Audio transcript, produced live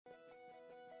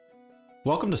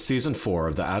Welcome to Season 4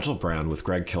 of the Agile Brand with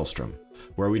Greg Kihlstrom,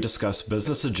 where we discuss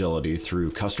business agility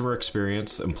through customer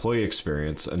experience, employee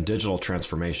experience, and digital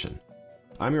transformation.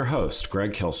 I'm your host,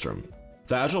 Greg Kihlstrom.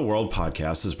 The Agile World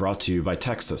podcast is brought to you by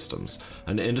TEKsystems,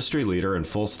 an industry leader in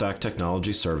full-stack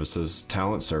technology services,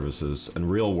 talent services, and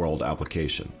real-world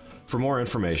application. For more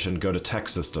information, go to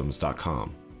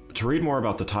teksystems.com. To read more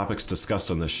about the topics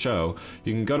discussed on this show,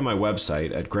 you can go to my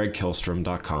website at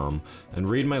gregkihlstrom.com and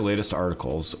read my latest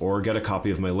articles or get a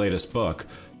copy of my latest book,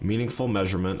 Meaningful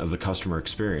Measurement of the Customer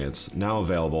Experience, now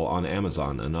available on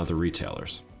Amazon and other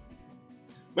retailers.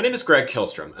 My name is Greg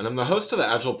Kihlstrom, and I'm the host of the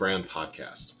Agile Brand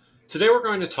podcast. Today we're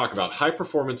going to talk about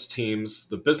high-performance teams,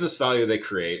 the business value they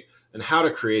create, and how to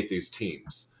create these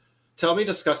teams. To help me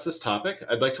discuss this topic,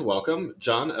 I'd like to welcome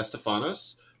John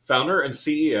Estafanous, founder and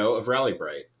CEO of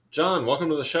RallyBright. John, welcome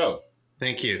to the show.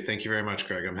 Thank you. Thank you very much,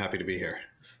 Greg. I'm happy to be here.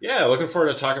 Yeah, looking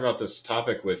forward to talking about this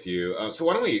topic with you. So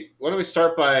why don't we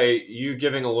start by you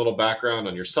giving a little background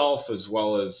on yourself as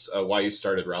well as why you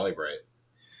started RallyBright?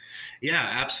 Yeah,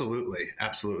 absolutely.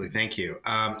 Absolutely. Thank you.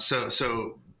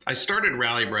 So I started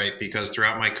RallyBright because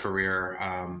throughout my career,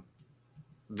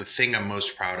 the thing I'm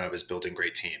most proud of is building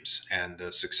great teams and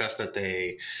the success that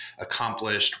they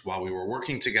accomplished while we were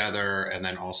working together, and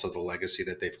then also the legacy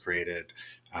that they've created,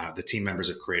 the team members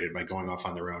have created by going off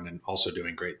on their own and also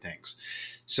doing great things.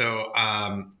 So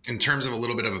in terms of a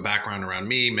little bit of a background around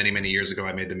me, many years ago,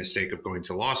 I made the mistake of going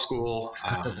to law school.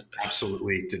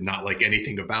 Absolutely did not like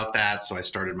anything about that. So I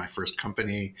started my first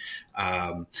company.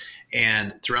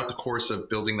 And throughout the course of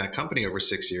building that company over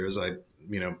 6 years, I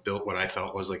built what I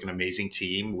felt was like an amazing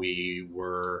team. We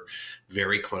were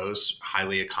very close,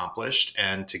 highly accomplished,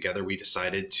 and together we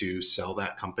decided to sell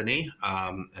that company.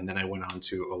 And then I went on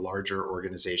to a larger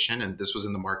organization, and this was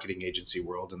in the marketing agency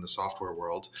world, in the software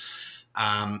world.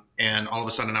 And all of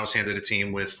a sudden I was handed a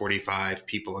team with 45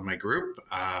 people in my group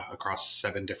across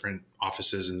 7 different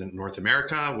offices in North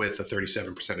America with a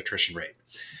 37% attrition rate.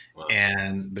 Wow.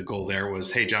 And the goal there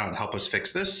was, hey, John, help us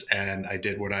fix this. And I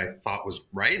did what I thought was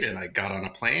right. And I got on a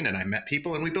plane and I met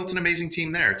people and we built an amazing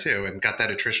team there too, and got that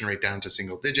attrition rate down to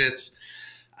single digits.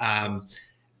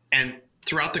 And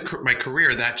throughout my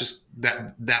career,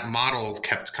 that model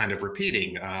kept kind of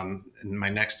repeating. And my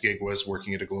next gig was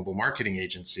working at a global marketing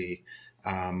agency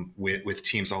with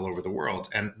teams all over the world.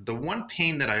 And the one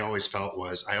pain that I always felt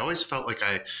was I always felt like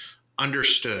I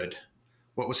understood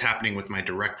what was happening with my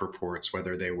direct reports,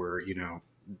 whether they were,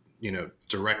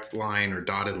 direct line or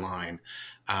dotted line.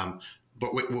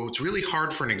 But what's really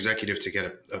hard for an executive to get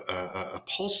a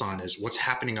pulse on is what's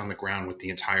happening on the ground with the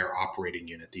entire operating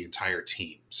unit, the entire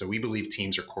team. So we believe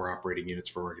teams are core operating units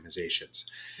for organizations.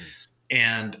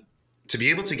 And to be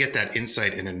able to get that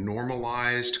insight in a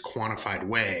normalized, quantified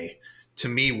way, to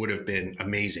me would have been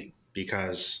amazing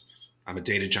because I'm a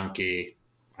data junkie.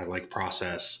 I like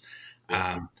process.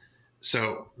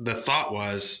 So the thought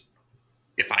was,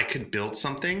 if I could build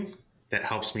something that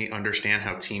helps me understand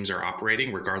how teams are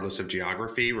operating, regardless of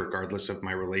geography, regardless of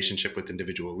my relationship with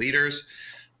individual leaders,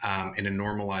 in a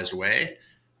normalized way,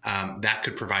 that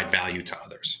could provide value to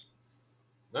others.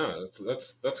 No,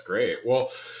 that's great. Well,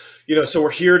 so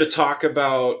we're here to talk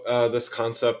about this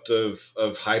concept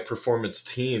of high performance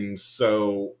teams.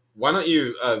 So why don't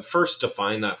you first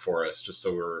define that for us, just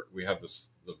so we have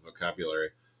the vocabulary.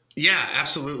 Yeah,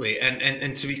 absolutely.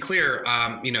 And to be clear,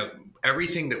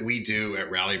 everything that we do at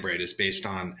RallyBright is based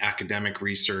on academic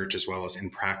research as well as in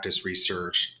practice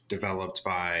research developed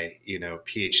by,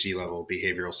 PhD level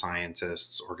behavioral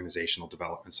scientists, organizational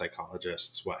development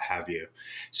psychologists, what have you.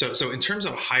 So in terms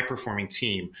of a high performing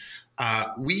team,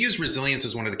 we use resilience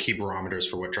as one of the key barometers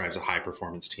for what drives a high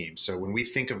performance team. So when we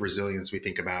think of resilience, we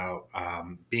think about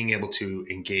being able to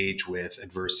engage with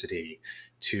adversity,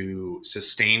 to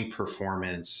sustain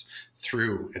performance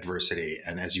through adversity,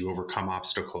 and as you overcome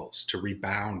obstacles, to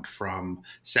rebound from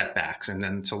setbacks, and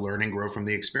then to learn and grow from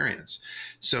the experience.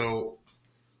 So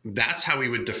that's how we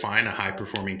would define a high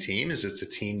performing team. Is it's a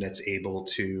team that's able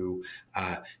to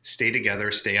stay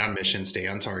together, stay on mission, stay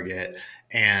on target,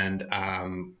 and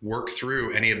work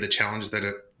through any of the challenges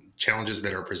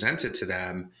that are presented to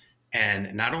them,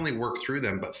 and not only work through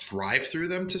them, but thrive through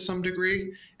them to some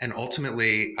degree, and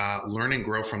ultimately learn and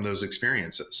grow from those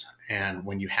experiences. And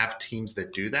when you have teams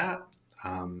that do that,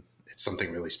 it's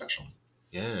something really special.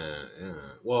 Yeah.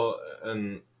 Well,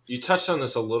 and you touched on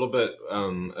this a little bit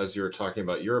as you were talking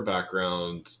about your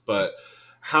background, but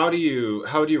how do you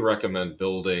recommend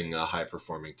building a high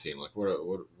performing team? Like,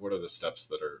 what are the steps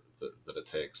that it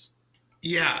takes?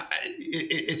 Yeah,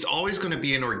 it's always going to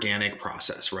be an organic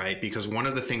process, right? Because one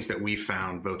of the things that we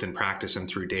found both in practice and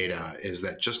through data is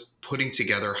that just putting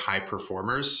together high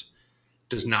performers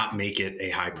does not make it a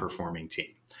high performing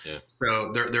team. Yeah.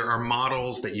 So there are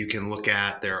models that you can look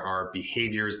at. There are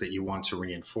behaviors that you want to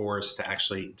reinforce to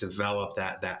actually develop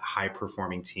that high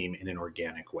performing team in an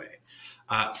organic way.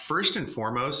 First and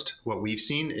foremost, what we've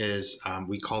seen is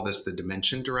we call this the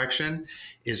dimension direction,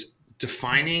 is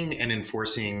defining and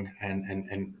enforcing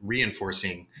and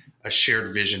reinforcing a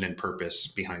shared vision and purpose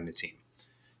behind the team.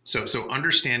 So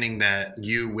understanding that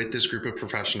you, with this group of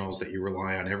professionals that you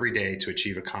rely on every day to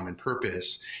achieve a common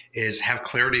purpose, is have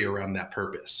clarity around that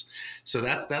purpose. So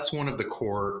that's one of the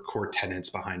core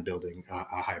tenets behind building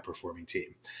a high performing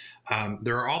team.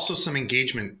 There are also some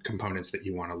engagement components that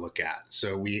you want to look at.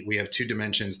 So we have two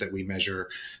dimensions that we measure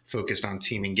focused on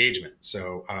team engagement.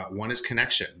 So one is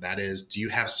connection. That is, do you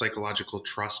have psychological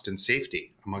trust and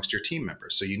safety amongst your team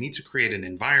members? So you need to create an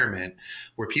environment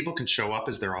where people can show up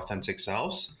as their authentic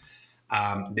selves.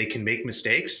 They can make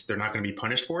mistakes. They're not going to be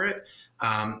punished for it.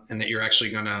 And that you're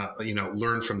actually going to,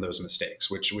 learn from those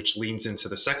mistakes, which leans into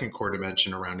the second core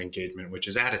dimension around engagement, which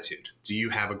is attitude. Do you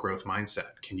have a growth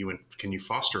mindset? Can you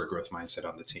foster a growth mindset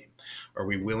on the team? Are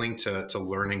we willing to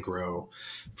learn and grow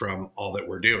from all that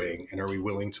we're doing? And are we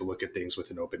willing to look at things with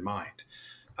an open mind?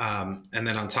 And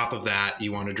then on top of that,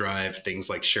 you want to drive things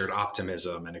like shared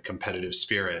optimism and a competitive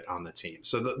spirit on the team.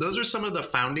 So those are some of the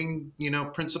founding,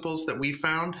 principles that we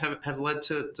found have led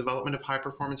to development of high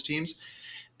performance teams.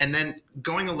 And then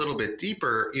going a little bit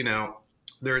deeper,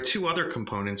 there are two other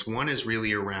components. One is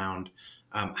really around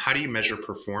how do you measure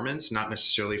performance, not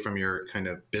necessarily from your kind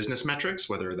of business metrics,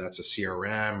 whether that's a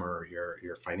CRM or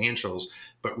your financials,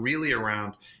 but really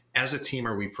around, as a team,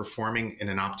 are we performing in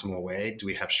an optimal way? Do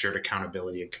we have shared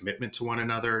accountability and commitment to one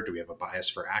another? Do we have a bias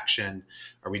for action?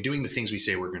 Are we doing the things we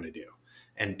say we're going to do?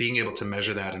 And being able to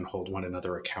measure that and hold one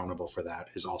another accountable for that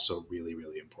is also really,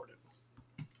 really important.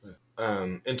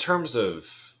 In terms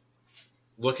of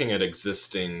looking at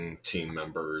existing team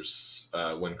members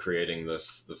when creating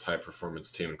this high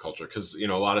performance team and culture, because a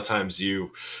lot of times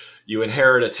you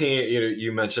inherit a team.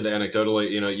 You mentioned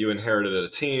anecdotally, you inherited a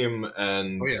team,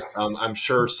 and I'm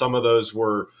sure some of those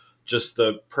were just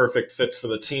the perfect fits for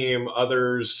the team.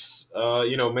 Others,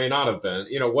 may not have been.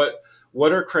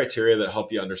 What are criteria that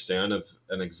help you understand if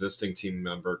an existing team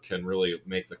member can really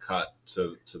make the cut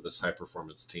to this high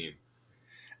performance team?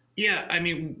 Yeah, I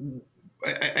mean,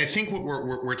 I think what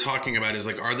we're talking about is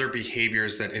like, are there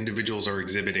behaviors that individuals are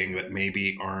exhibiting that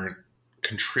maybe aren't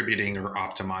contributing or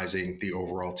optimizing the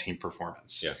overall team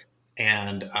performance? Yeah.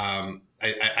 And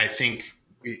I think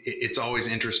it's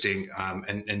always interesting.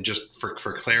 And just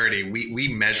for clarity, we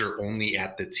measure only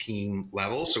at the team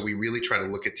level. So we really try to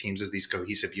look at teams as these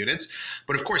cohesive units.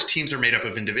 But of course, teams are made up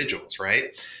of individuals,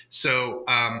 right? So,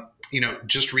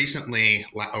 just recently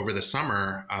over the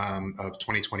summer of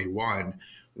 2021,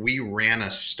 we ran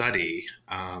a study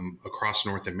across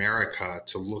North America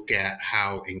to look at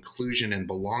how inclusion and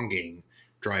belonging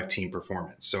drive team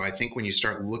performance. So I think when you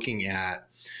start looking at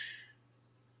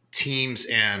teams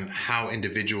and how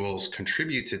individuals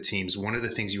contribute to teams, one of the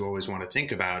things you always want to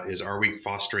think about is, are we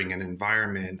fostering an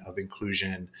environment of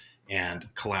inclusion and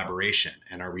collaboration?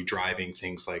 And are we driving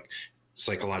things like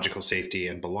psychological safety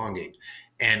and belonging?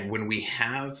 And when we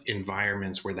have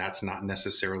environments where that's not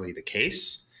necessarily the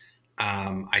case,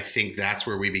 I think that's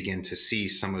where we begin to see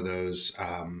some of those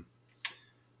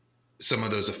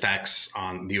effects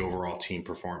on the overall team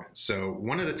performance. So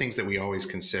one of the things that we always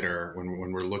consider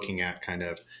when we're looking at kind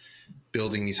of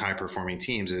building these high performing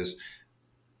teams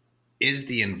is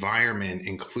the environment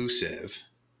inclusive,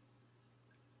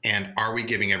 and are we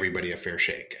giving everybody a fair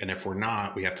shake? And if we're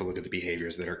not, we have to look at the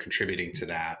behaviors that are contributing to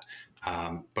that.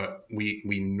 But we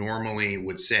normally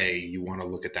would say you want to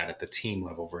look at that at the team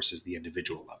level versus the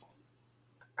individual level.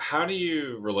 How do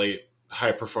you relate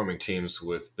high performing teams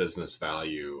with business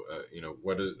value?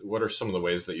 What are some of the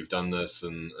ways that you've done this,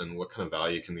 and what kind of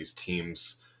value can these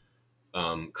teams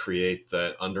create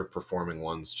that underperforming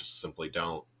ones just simply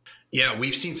don't? Yeah,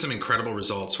 we've seen some incredible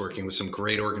results working with some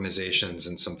great organizations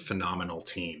and some phenomenal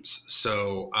teams.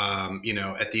 So,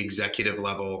 at the executive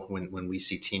level, when we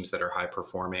see teams that are high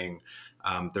performing,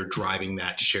 they're driving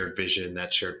that shared vision,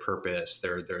 that shared purpose.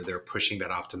 They're pushing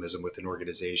that optimism with an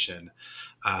organization,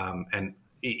 and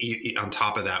on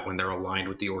top of that, when they're aligned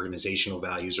with the organizational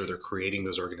values or they're creating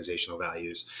those organizational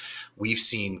values, we've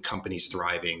seen companies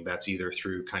thriving. That's either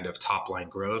through kind of top line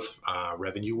growth,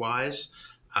 revenue wise.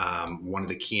 One of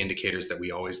the key indicators that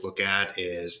we always look at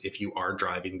is, if you are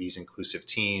driving these inclusive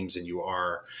teams and you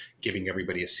are giving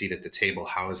everybody a seat at the table,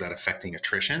 how is that affecting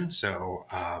attrition? So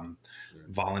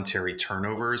voluntary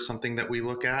turnover is something that we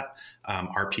look at.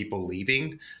 Are people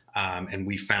leaving? And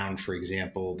we found, for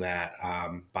example, that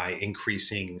by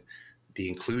increasing the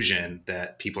inclusion,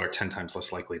 that people are 10 times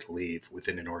less likely to leave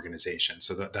within an organization.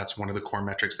 So that's one of the core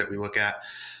metrics that we look at.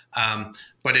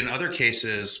 But in other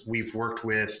cases, we've worked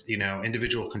with,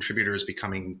 individual contributors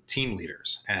becoming team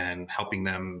leaders and helping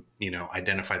them,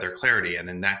 identify their clarity. And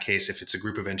in that case, if it's a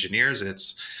group of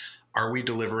engineers, are we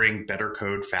delivering better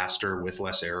code faster with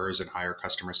less errors and higher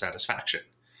customer satisfaction?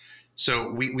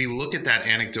 So we look at that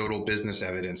anecdotal business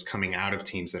evidence coming out of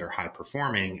teams that are high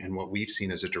performing, and what we've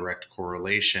seen is a direct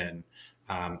correlation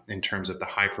in terms of the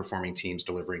high performing teams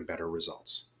delivering better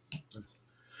results.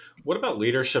 What about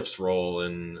leadership's role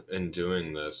in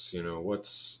doing this?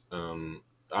 What's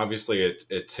obviously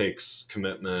it takes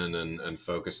commitment and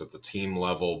focus at the team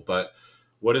level, but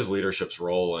what is leadership's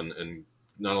role in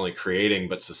not only creating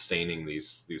but sustaining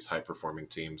these high performing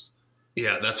teams?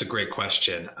 Yeah, that's a great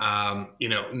question.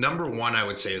 Number one, I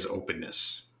would say, is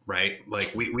openness, right?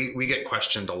 Like we get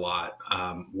questioned a lot.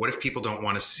 What if people don't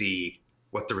want to see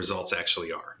what the results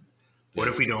actually are? What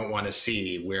if we don't want to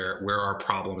see where our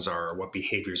problems are, or what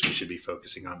behaviors we should be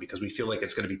focusing on, because we feel like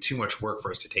it's going to be too much work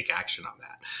for us to take action on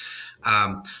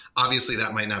that? Obviously,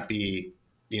 that might not be,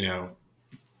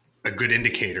 a good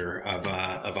indicator of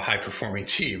a high performing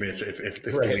team if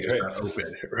the leaders are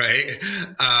open, right?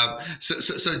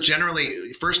 So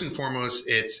generally, first and foremost,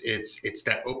 it's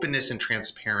that openness and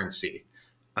transparency,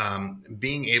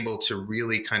 being able to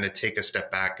really kind of take a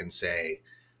step back and say,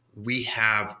 we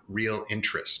have real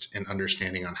interest in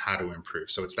understanding on how to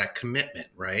improve. So it's that commitment,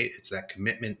 right? It's that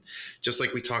commitment, just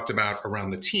like we talked about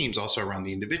around the teams, also around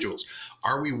the individuals.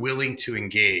 Are we willing to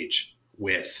engage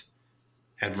with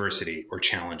adversity or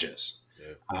challenges?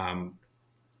 Yeah.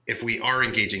 If we are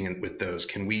engaging with those,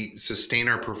 can we sustain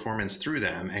our performance through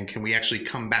them? And can we actually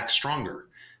come back stronger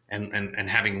and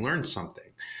having learned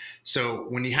something? So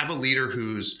when you have a leader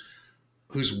who's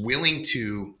willing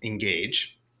to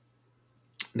engage,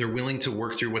 they're willing to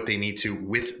work through what they need to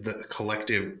with the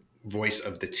collective voice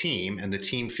of the team, and the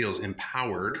team feels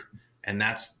empowered. And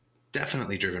that's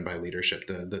definitely driven by leadership.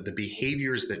 The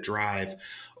behaviors that drive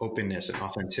openness and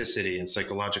authenticity and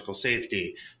psychological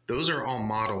safety, those are all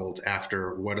modeled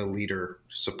after what a leader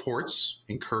supports,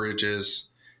 encourages,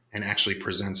 and actually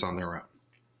presents on their own.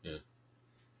 Yeah.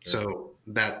 So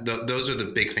those are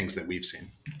the big things that we've seen.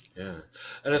 Yeah.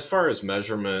 And as far as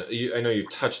measurement, I know you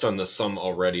touched on this some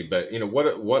already, but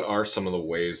what are some of the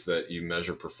ways that you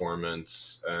measure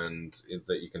performance and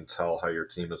that you can tell how your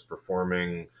team is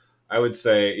performing? I would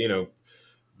say,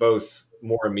 both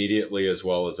more immediately as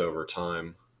well as over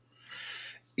time.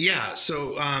 Yeah,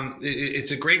 so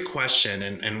it's a great question.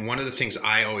 And one of the things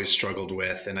I always struggled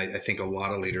with, and I think a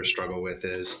lot of leaders struggle with,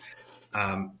 is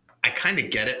I kind of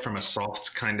get it from a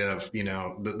soft kind of,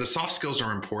 the soft skills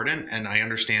are important, and I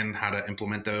understand how to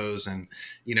implement those. And,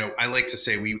 I like to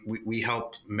say we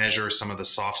help measure some of the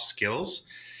soft skills.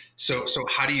 So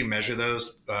how do you measure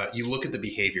those? You look at the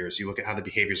behaviors. You look at how the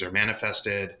behaviors are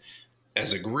manifested.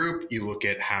 As a group, you look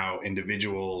at how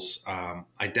individuals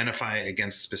identify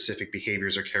against specific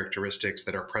behaviors or characteristics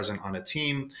that are present on a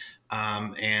team,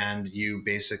 and you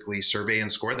basically survey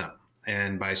and score them.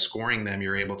 And by scoring them,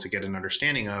 you're able to get an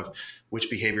understanding of which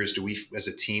behaviors do we, as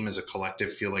a team, as a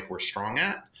collective, feel like we're strong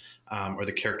at, or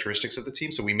the characteristics of the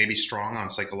team. So we may be strong on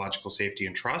psychological safety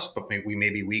and trust, but we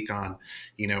may be weak on,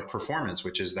 performance,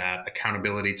 which is that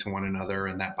accountability to one another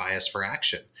and that bias for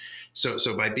action.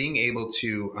 So by being able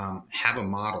to have a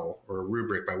model or a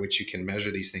rubric by which you can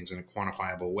measure these things in a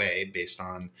quantifiable way based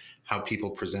on how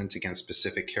people present against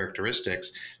specific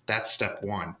characteristics, that's step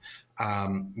one.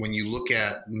 When you look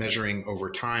at measuring over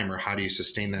time, or how do you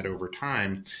sustain that over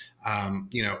time,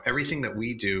 everything that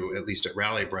we do, at least at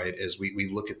RallyBright, is we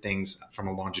look at things from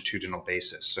a longitudinal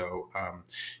basis. So,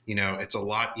 it's a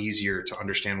lot easier to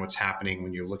understand what's happening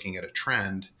when you're looking at a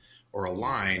trend or a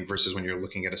line versus when you're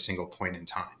looking at a single point in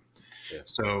time. Yeah.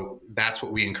 So that's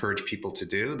what we encourage people to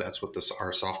do. That's what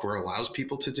our software allows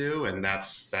people to do. And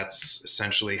that's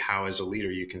essentially how, as a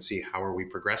leader, you can see how are we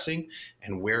progressing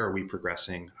and where are we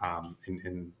progressing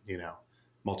in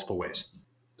multiple ways.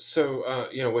 So,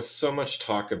 with so much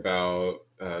talk about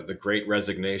the Great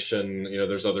Resignation,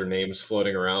 there's other names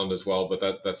floating around as well, but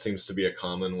that seems to be a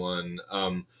common one.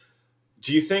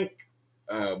 Do you think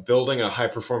building a high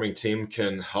performing team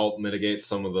can help mitigate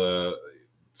some of the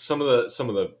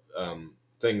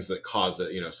things that cause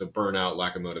it, so burnout,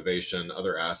 lack of motivation,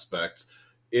 other aspects?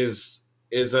 Is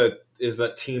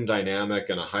that team dynamic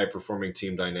and a high performing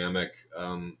team dynamic,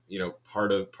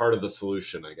 part of the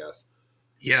solution, I guess?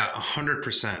 Yeah,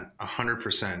 100%.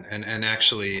 And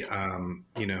actually,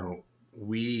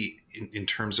 in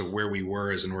terms of where we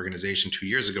were as an organization 2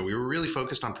 years ago, we were really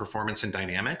focused on performance and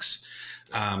dynamics.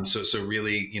 So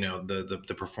really,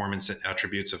 the performance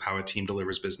attributes of how a team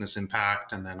delivers business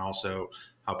impact, and then also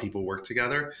how people work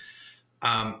together.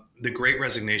 The Great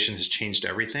Resignation has changed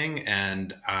everything,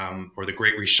 and or the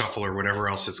Great Reshuffle, or whatever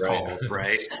else it's called,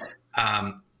 right?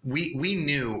 We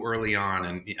knew early on,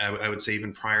 and I would say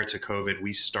even prior to COVID,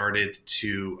 we started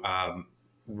to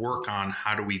work on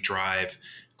how do we drive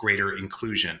greater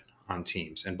inclusion on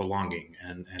teams and belonging,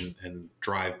 and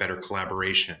drive better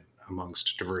collaboration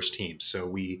amongst diverse teams. So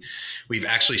we've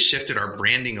actually shifted our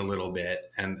branding a little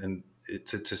bit, and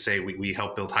to say we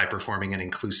help build high performing and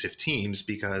inclusive teams,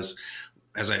 because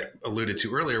as I alluded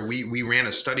to earlier, we ran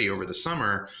a study over the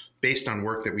summer based on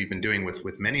work that we've been doing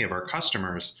with many of our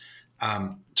customers,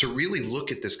 to really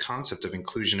look at this concept of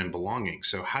inclusion and belonging.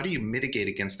 So how do you mitigate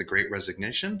against the Great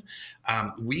Resignation?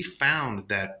 We found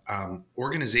that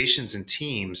organizations and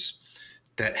teams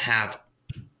that have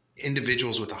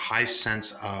individuals with a high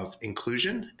sense of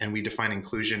inclusion, and we define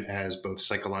inclusion as both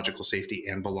psychological safety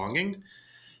and belonging,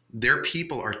 their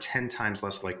people are 10 times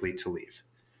less likely to leave.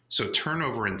 So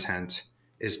turnover intent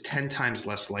is 10 times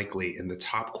less likely in the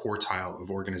top quartile of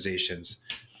organizations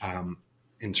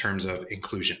in terms of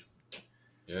inclusion.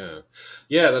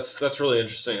 Yeah, that's really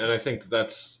interesting, and I think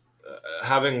that's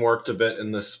having worked a bit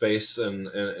in this space and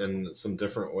in some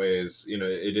different ways.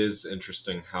 It is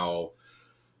interesting how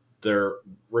their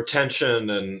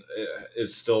retention and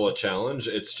is still a challenge.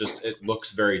 It's just it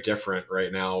looks very different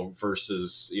right now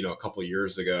versus a couple of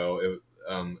years ago.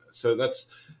 So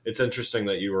it's interesting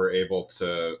that you were able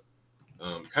to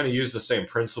kind of use the same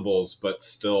principles, but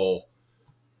still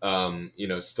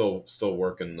still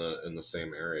work in the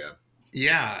same area.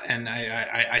 Yeah, and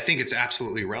I think it's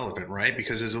absolutely relevant, right?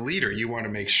 Because as a leader, you want to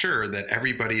make sure that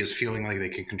everybody is feeling like they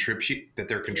can contribute, that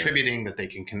they're contributing, that they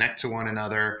can connect to one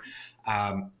another.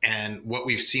 And what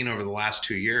we've seen over the last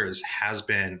 2 years has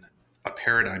been a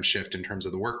paradigm shift in terms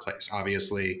of the workplace.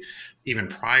 Obviously, even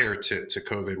prior to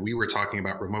COVID, we were talking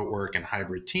about remote work and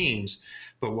hybrid teams.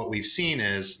 But what we've seen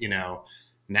is,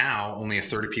 now only a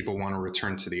third of people want to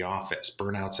return to the office.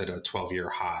 Burnout's at a 12-year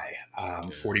high.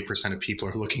 40% of people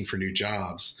are looking for new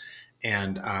jobs.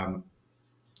 And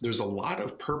there's a lot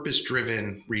of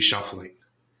purpose-driven reshuffling,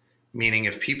 meaning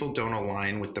if people don't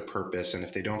align with the purpose, and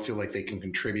if they don't feel like they can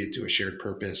contribute to a shared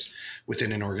purpose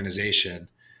within an organization,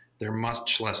 they're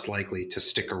much less likely to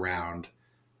stick around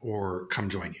or come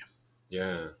join you.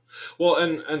 Yeah. Well,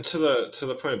 and to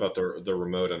the point about the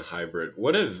remote and hybrid,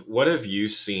 what have you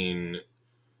seen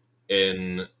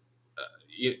in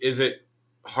is it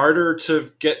harder to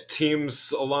get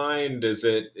teams aligned? Is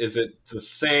it the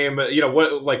same?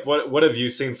 What have you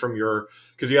seen from your,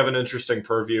 because you have an interesting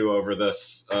purview over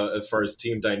this as far as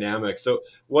team dynamics. So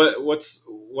what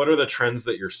are the trends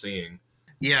that you're seeing?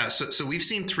 Yeah, so we've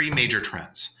seen three major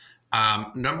trends.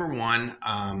 Number one,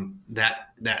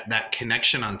 that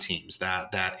connection on teams,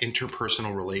 that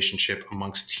interpersonal relationship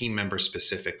amongst team members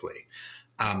specifically.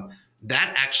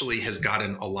 That actually has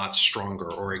gotten a lot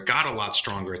stronger, or it got a lot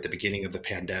stronger at the beginning of the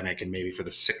pandemic and maybe for the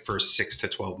first 6 to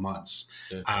 12 months.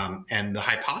 Yeah. And the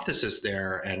hypothesis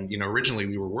there, and originally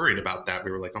we were worried about that. We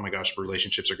were like, oh my gosh,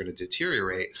 relationships are going to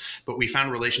deteriorate. But we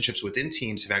found relationships within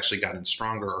teams have actually gotten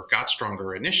stronger, or got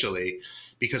stronger initially,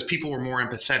 because people were more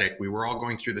empathetic. We were all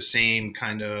going through the same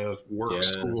kind of work,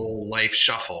 school, life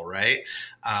shuffle, right?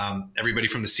 Everybody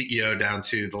from the CEO down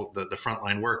to the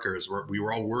frontline workers, we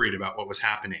were all worried about what was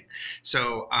happening.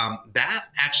 So that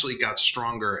actually got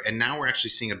stronger. And now we're actually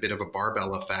seeing a bit of a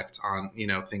barbell effect on,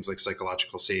 things like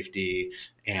psychological safety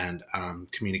and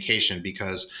communication,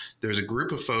 because there's a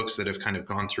group of folks that have kind of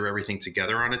gone through everything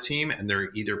together on a team, and they're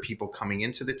either people coming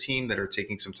into the team that are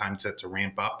taking some time to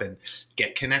ramp up and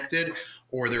get connected,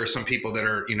 or there are some people that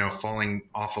are, falling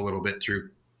off a little bit through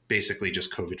basically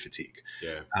just COVID fatigue.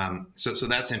 Yeah. So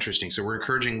that's interesting. So we're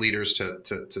encouraging leaders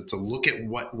to look at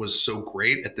what was so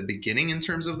great at the beginning in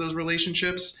terms of those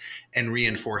relationships and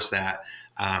reinforce that.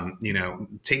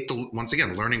 Once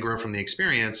again, learn and grow from the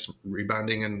experience,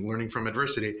 rebounding and learning from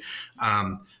adversity,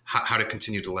 how to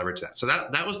continue to leverage that. So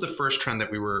that was the first trend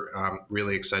that we were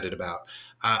really excited about.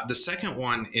 The second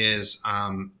one is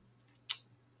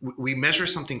we measure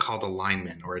something called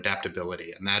alignment or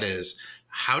adaptability. And that is,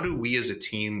 how do we as a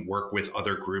team work with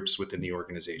other groups within the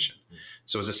organization?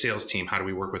 So as a sales team, how do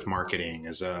we work with marketing?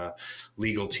 As a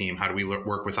legal team, how do we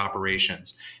work with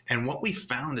operations? And what we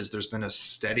found is there's been a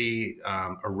steady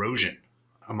erosion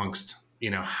amongst,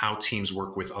 how teams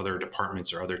work with other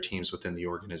departments or other teams within the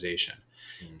organization.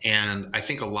 And I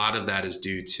think a lot of that is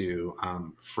due to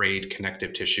frayed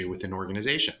connective tissue within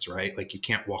organizations, right? Like you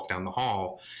can't walk down the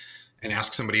hall and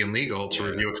ask somebody in legal to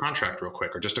review a contract real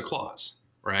quick or just a clause,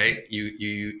 right?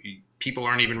 People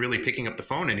aren't even really picking up the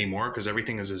phone anymore because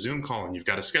everything is a Zoom call and you've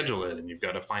got to schedule it and you've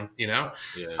got to find,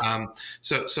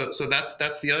 so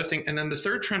that's the other thing. And then the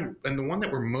third trend, and the one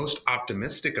that we're most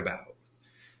optimistic about,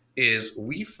 is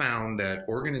we found that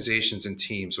organizations and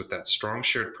teams with that strong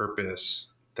shared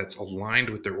purpose that's aligned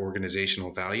with their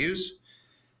organizational values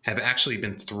have actually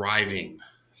been thriving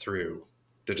through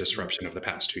the disruption of the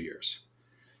past 2 years.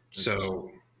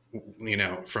 So,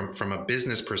 from a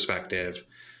business perspective,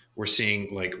 we're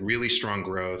seeing like really strong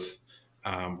growth.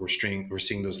 We're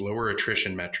seeing those lower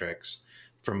attrition metrics.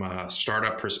 From a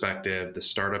startup perspective, the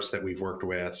startups that we've worked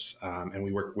with, and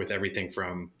we work with everything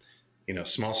from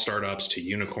small startups to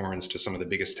unicorns to some of the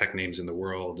biggest tech names in the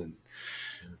world and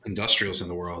industrials in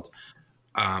the world.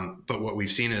 But what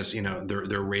we've seen is,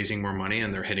 they're raising more money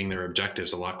and they're hitting their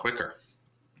objectives a lot quicker.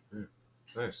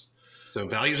 Nice. So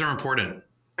values are important,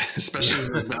 especially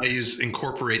when values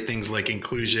incorporate things like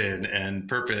inclusion and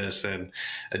purpose and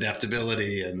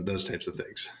adaptability and those types of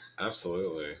things.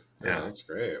 Absolutely. Yeah, that's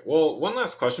great. Well, one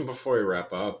last question before we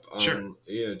wrap up. Sure.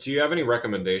 Do you have any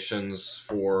recommendations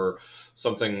for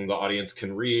something the audience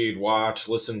can read, watch,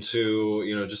 listen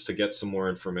to, just to get some more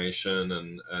information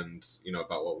and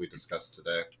about what we discussed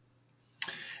today?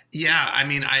 Yeah, I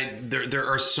mean, there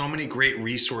are so many great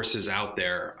resources out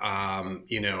there.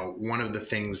 One of the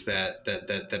things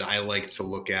that I like to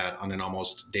look at on an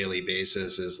almost daily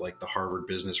basis is like the Harvard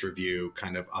Business Review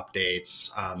kind of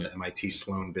updates, the MIT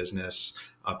Sloan Business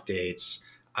updates.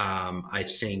 I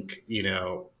think,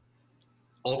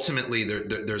 ultimately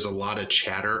there's a lot of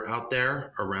chatter out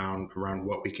there around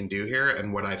what we can do here.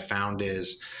 And what I've found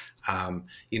is,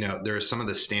 there are some of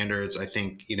the standards. I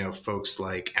think, folks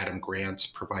like Adam Grant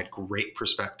provide great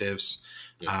perspectives.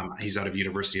 He's out of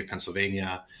University of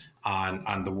Pennsylvania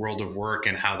on the world of work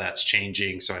and how that's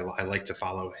changing. So I like to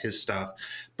follow his stuff.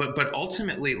 But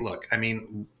ultimately, look, I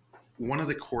mean, one of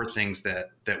the core things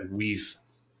that we've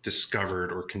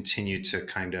discovered or continue to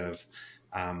kind of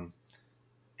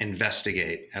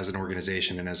investigate as an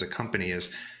organization and as a company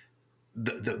is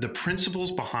the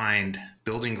principles behind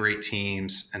building great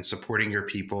teams and supporting your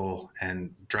people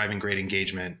and driving great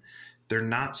engagement. They're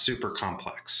not super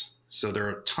complex. So there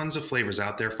are tons of flavors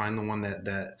out there. Find the one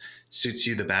that suits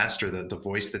you the best, or the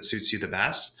voice that suits you the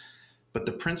best. But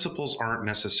the principles aren't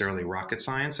necessarily rocket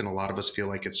science. And a lot of us feel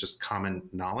like it's just common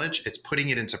knowledge. It's putting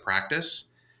it into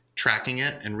practice, tracking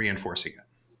it, and reinforcing it.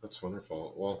 That's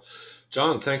wonderful. Well,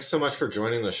 John, thanks so much for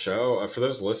joining the show. For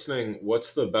those listening,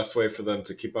 what's the best way for them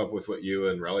to keep up with what you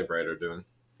and RallyBright are doing?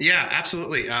 Yeah,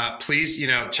 absolutely. Please,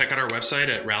 check out our website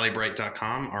at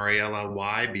rallybright.com,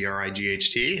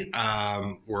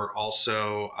 RALLYBRIGHT. We're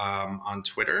also on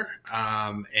Twitter,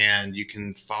 and you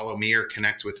can follow me or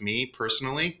connect with me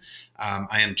personally.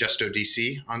 I am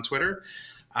JustoDC on Twitter.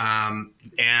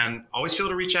 And always feel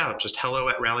to reach out. Just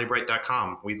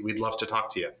hello@rallybright.com. We'd love to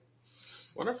talk to you.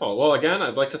 Wonderful. Well, again,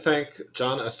 I'd like to thank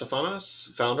John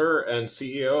Estafanous, founder and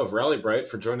CEO of RallyBright,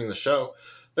 for joining the show.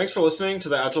 Thanks for listening to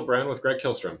The Agile Brand with Greg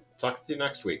Kihlstrom. Talk with you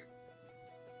next week.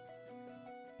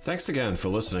 Thanks again for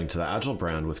listening to The Agile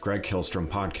Brand with Greg Kihlstrom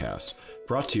podcast,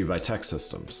 brought to you by Tech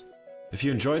Systems. If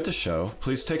you enjoyed the show,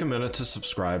 please take a minute to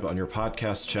subscribe on your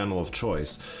podcast channel of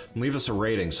choice and leave us a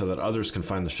rating so that others can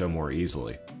find the show more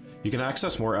easily. You can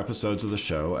access more episodes of the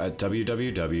show at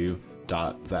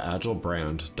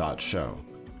www.theagilebrand.show.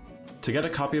 To get a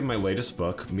copy of my latest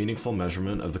book, Meaningful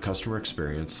Measurement of the Customer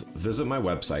Experience, visit my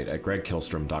website at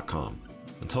gregkihlstrom.com.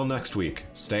 Until next week,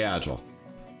 stay agile.